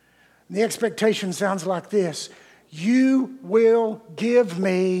 And the expectation sounds like this. You will give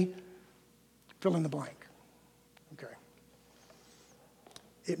me fill in the blank. Okay.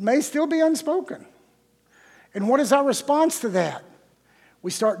 It may still be unspoken. And what is our response to that?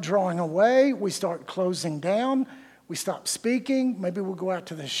 We start drawing away. We start closing down. We stop speaking. Maybe we'll go out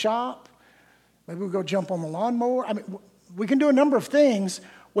to the shop. Maybe we'll go jump on the lawnmower. I mean, we can do a number of things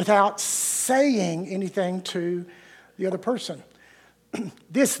without saying anything to the other person.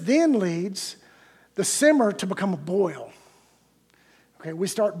 This then leads the simmer to become a boil. Okay, we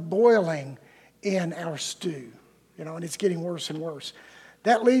start boiling in our stew, and it's getting worse and worse.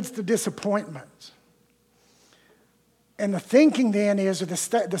 That leads to disappointments. And the thinking then is, or the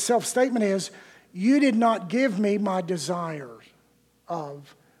self-statement is, you did not give me my desires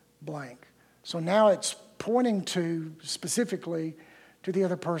of blank. So now it's pointing to, specifically, to the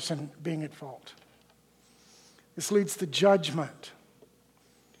other person being at fault. This leads to judgment.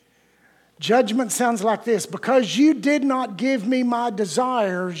 Judgment sounds like this: because you did not give me my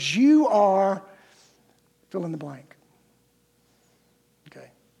desires, you are, fill in the blank. Okay.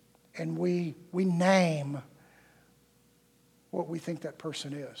 And we name what we think that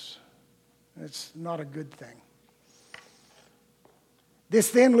person is. It's not a good thing. This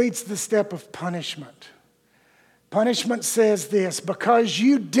then leads to the step of punishment. Punishment says this: because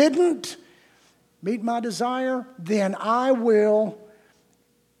you didn't meet my desire, then I will,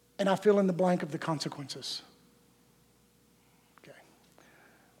 and I fill in the blank of the consequences. Okay.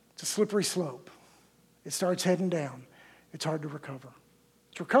 It's a slippery slope. It starts heading down. It's hard to recover.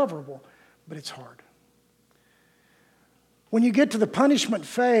 It's recoverable, but it's hard. When you get to the punishment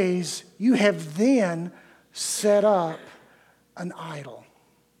phase, you have then set up an idol.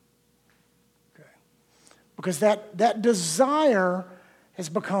 Okay. Because that desire has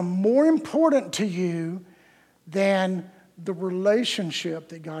become more important to you than the relationship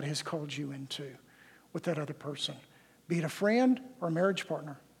that God has called you into with that other person. Be it a friend or a marriage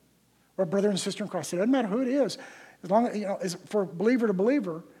partner or a brother and sister in Christ. It doesn't matter who it is. As long as, as for believer to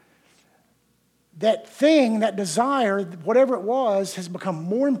believer, that thing, that desire, whatever it was, has become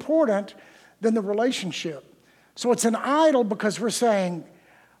more important than the relationship. So it's an idol because we're saying,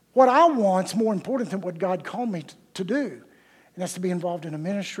 what I want's more important than what God called me to do. And that's to be involved in a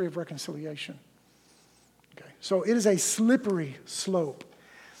ministry of reconciliation. Okay, so it is a slippery slope.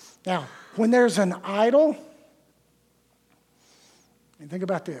 Now, when there's an idol, and think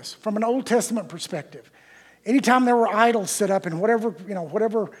about this, from an Old Testament perspective, anytime there were idols set up in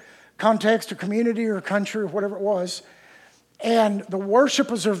whatever context or community or country or whatever it was, and the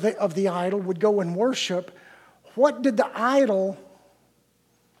worshipers of the idol would go and worship, what did the idol,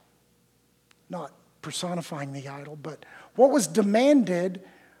 not personifying the idol, but what was demanded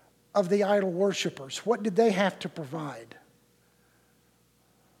of the idol worshipers? What did they have to provide?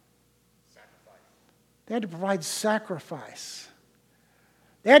 Sacrifice. They had to provide sacrifice.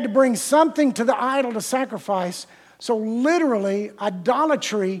 They had to bring something to the idol to sacrifice. So literally,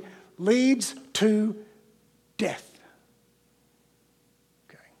 idolatry leads to death.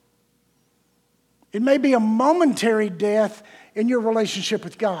 Okay. It may be a momentary death in your relationship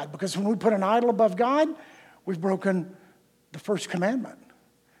with God, because when we put an idol above God, we've broken the first commandment.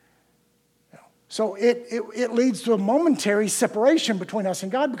 So it leads to a momentary separation between us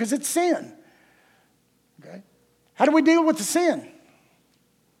and God because it's sin. Okay? How do we deal with the sin?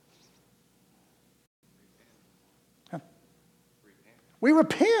 We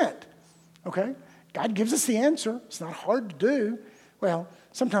repent. Okay? God gives us the answer. It's not hard to do. Well,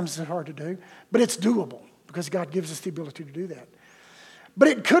 sometimes it's hard to do, but it's doable because God gives us the ability to do that. But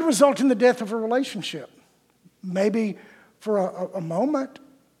it could result in the death of a relationship. Maybe for a moment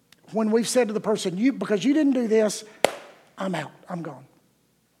when we've said to the person, because you didn't do this, I'm out. I'm gone.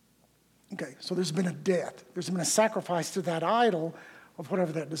 Okay, so there's been a death. There's been a sacrifice to that idol of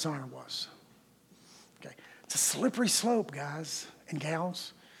whatever that desire was. Okay, it's a slippery slope, guys and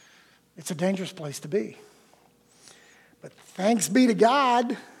gals. It's a dangerous place to be. But thanks be to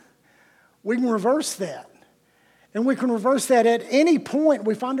God, we can reverse that. And we can reverse that at any point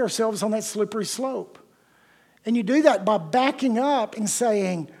we find ourselves on that slippery slope. And you do that by backing up and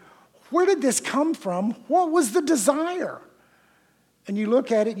saying, where did this come from? What was the desire? And you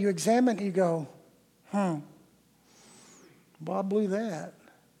look at it, you examine it, and you go, Bob blew that.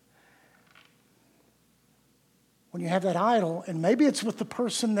 When you have that idol, and maybe it's with the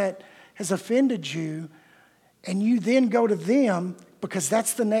person that has offended you, and you then go to them, because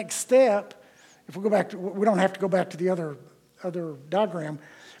that's the next step. If we go back, we don't have to go back to the other diagram,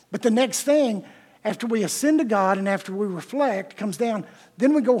 but the next thing, after we ascend to God and after we reflect, comes down,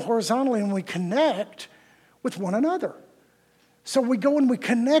 then we go horizontally and we connect with one another. So we go and we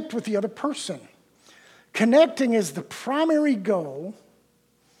connect with the other person. Connecting is the primary goal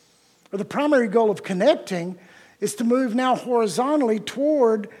or the primary goal of connecting is to move now horizontally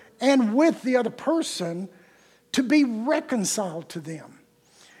toward and with the other person to be reconciled to them.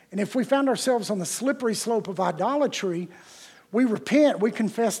 And if we found ourselves on the slippery slope of idolatry, we repent, we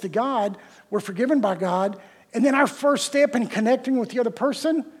confess to God, we're forgiven by God, and then our first step in connecting with the other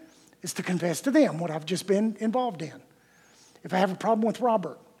person is to confess to them what I've just been involved in. If I have a problem with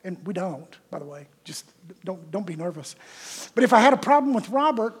Robert, and we don't, by the way, just don't be nervous. But if I had a problem with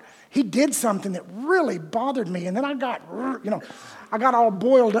Robert, he did something that really bothered me, and then I got all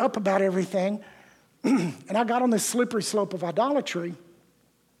boiled up about everything, and I got on this slippery slope of idolatry.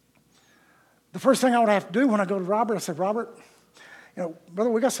 The first thing I would have to do when I go to Robert, I say, Robert, brother,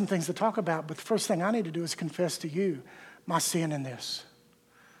 we got some things to talk about, but the first thing I need to do is confess to you my sin in this.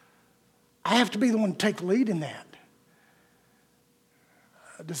 I have to be the one to take the lead in that.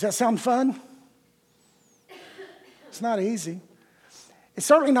 Does that sound fun? It's not easy. It's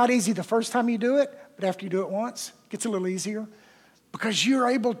certainly not easy the first time you do it, but after you do it once, it gets a little easier because you're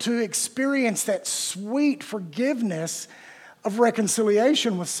able to experience that sweet forgiveness of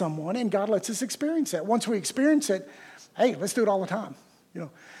reconciliation with someone, and God lets us experience that. Once we experience it, hey, let's do it all the time.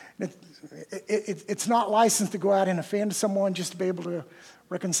 It's not licensed to go out and offend someone just to be able to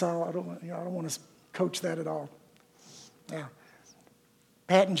reconcile. I don't want to coach that at all. Yeah.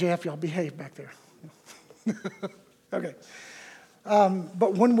 Pat and Jeff, y'all behave back there. Okay.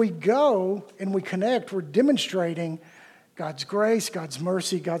 But when we go and we connect, we're demonstrating God's grace, God's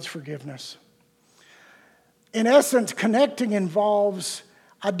mercy, God's forgiveness. In essence, connecting involves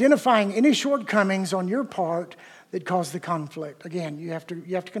identifying any shortcomings on your part that cause the conflict. Again, you have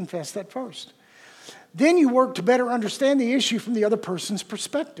to confess that first. Then you work to better understand the issue from the other person's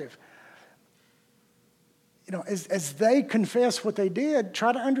perspective. As they confess what they did,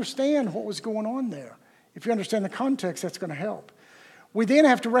 try to understand what was going on there. If you understand the context, that's going to help. We then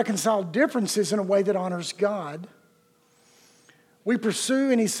have to reconcile differences in a way that honors God. We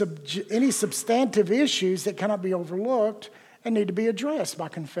pursue any substantive issues that cannot be overlooked and need to be addressed by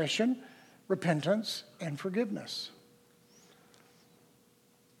confession, repentance, and forgiveness.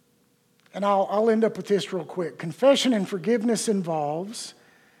 And I'll end up with this real quick. Confession and forgiveness involves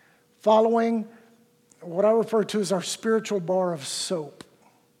following what I refer to as our spiritual bar of soap.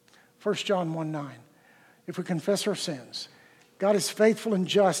 1 John 1:9. If we confess our sins, God is faithful and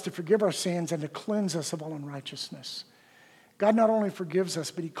just to forgive our sins and to cleanse us of all unrighteousness. God not only forgives us,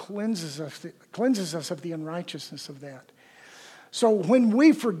 but he cleanses us of the unrighteousness of that. So when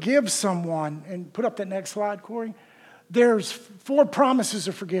we forgive someone, and put up that next slide, Corey, there's 4 promises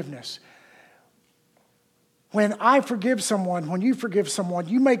of forgiveness. When I forgive someone, when you forgive someone,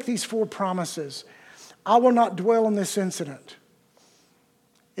 you make these 4 promises. I will not dwell on this incident.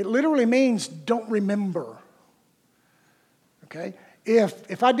 It literally means don't remember. Okay?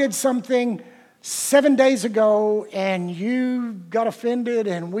 If I did something 7 days ago and you got offended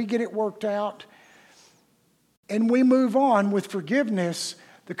and we get it worked out and we move on with forgiveness,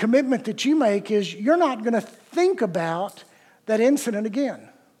 the commitment that you make is you're not going to think about that incident again.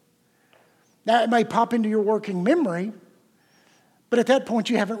 Now, it may pop into your working memory, but at that point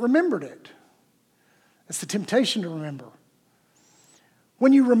you haven't remembered it. That's the temptation to remember.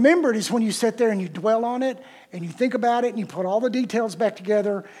 When you remember it is when you sit there and you dwell on it and you think about it and you put all the details back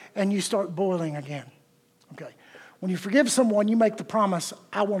together and you start boiling again. Okay. When you forgive someone, you make the promise,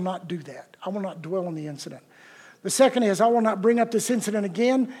 I will not do that. I will not dwell on the incident. The second is, I will not bring up this incident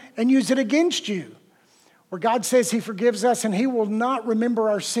again and use it against you. Where God says he forgives us and he will not remember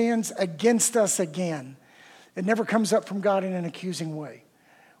our sins against us again. It never comes up from God in an accusing way.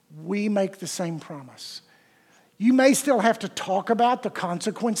 We make the same promise. You may still have to talk about the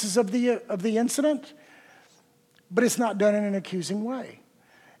consequences of the incident, but it's not done in an accusing way.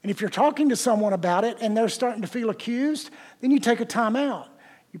 And if you're talking to someone about it and they're starting to feel accused, then you take a time out.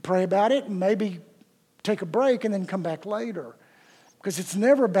 You pray about it and maybe take a break and then come back later. Because it's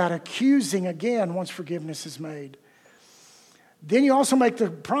never about accusing again once forgiveness is made. Then you also make the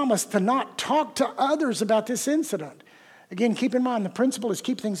promise to not talk to others about this incident. Again, keep in mind, the principle is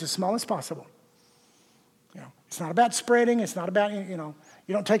keep things as small as possible. It's not about spreading. It's not about, you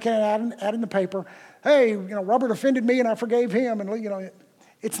don't take it out in the paper. Hey, Robert offended me and I forgave him. And,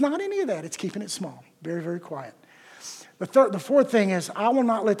 it's not any of that. It's keeping it small. Very, very quiet. The fourth thing is, I will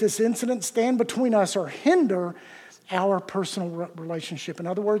not let this incident stand between us or hinder our personal relationship. In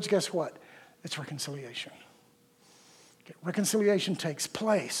other words, guess what? It's reconciliation. Okay, reconciliation takes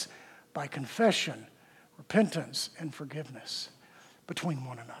place by confession, repentance, and forgiveness between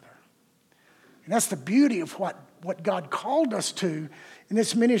one another. And that's the beauty of what God called us to in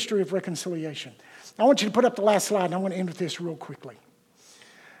this ministry of reconciliation. I want you to put up the last slide, and I'm going to end with this real quickly.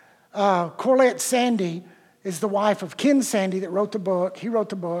 Corlett Sandy is the wife of Ken Sandy that wrote the book. He wrote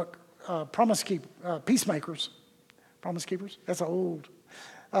the book, Peacemakers. Promise Keepers? That's old.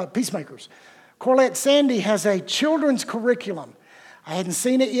 Peacemakers. Corlett Sandy has a children's curriculum. I hadn't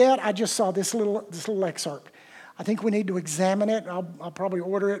seen it yet. I just saw this little excerpt. I think we need to examine it. I'll probably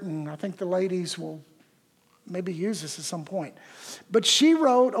order it, and I think the ladies will maybe use this at some point. But she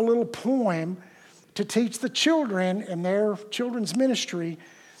wrote a little poem to teach the children in their children's ministry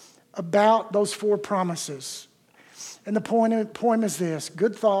about those 4 promises. And the poem is this: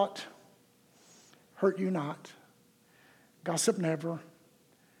 good thought, hurt you not, gossip never,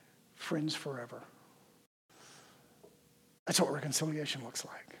 friends forever. That's what reconciliation looks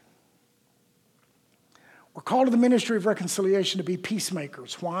like. We're called to the ministry of reconciliation to be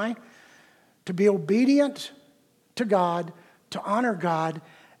peacemakers. Why? To be obedient to God, to honor God,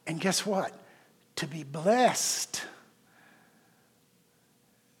 and guess what? To be blessed.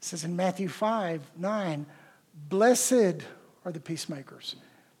 It says in Matthew 5:9, blessed are the peacemakers.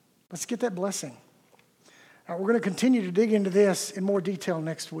 Let's get that blessing. Now, we're going to continue to dig into this in more detail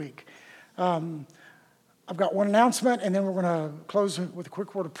next week. I've got one announcement, and then we're going to close with a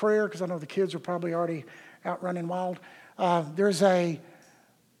quick word of prayer because I know the kids are probably already out running wild. There's a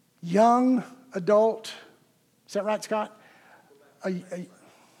young adult, is that right, Scott? Go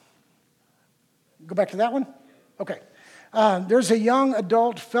back to that one? Okay. There's a young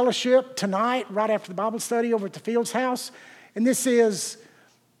adult fellowship tonight, right after the Bible study over at the Fields House. And this is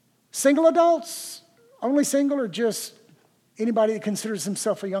single adults, only single, or just anybody that considers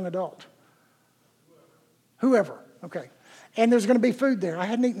himself a young adult? Whoever. Okay. And there's going to be food there. I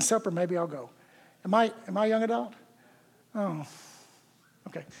hadn't eaten supper. Maybe I'll go. Am I a young adult? Oh,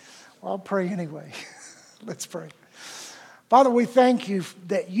 okay. Well, I'll pray anyway. Let's pray. Father, we thank you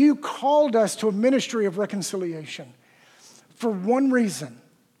that you called us to a ministry of reconciliation for one reason,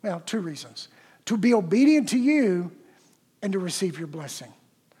 well, 2 reasons: to be obedient to you and to receive your blessing.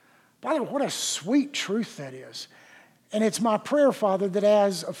 Father, what a sweet truth that is. And it's my prayer, Father, that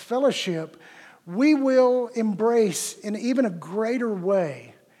as a fellowship, we will embrace in even a greater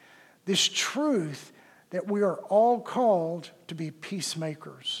way this truth that we are all called to be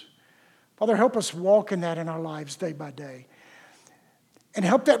peacemakers. Father, help us walk in that in our lives day by day. And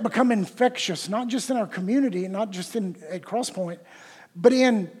help that become infectious, not just in our community, not just at Crosspoint, but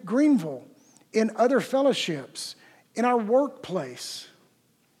in Greenville, in other fellowships, in our workplace,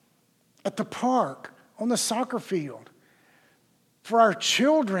 at the park, on the soccer field, for our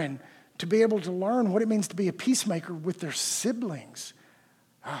children to be able to learn what it means to be a peacemaker with their siblings.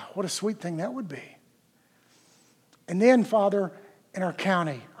 What a sweet thing that would be. And then, Father, in our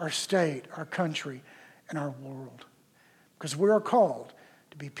county, our state, our country, and our world. Because we are called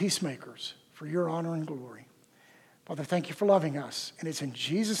to be peacemakers for your honor and glory. Father, thank you for loving us. And it's in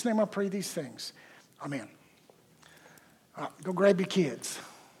Jesus' name I pray these things. Amen. Go grab your kids.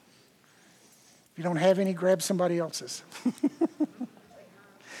 If you don't have any, grab somebody else's. I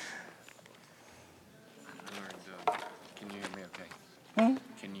learned, can you hear me okay?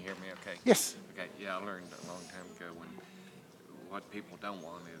 Can you hear me okay? Yes. Okay, yeah, I learned a long time ago what people don't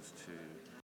want is to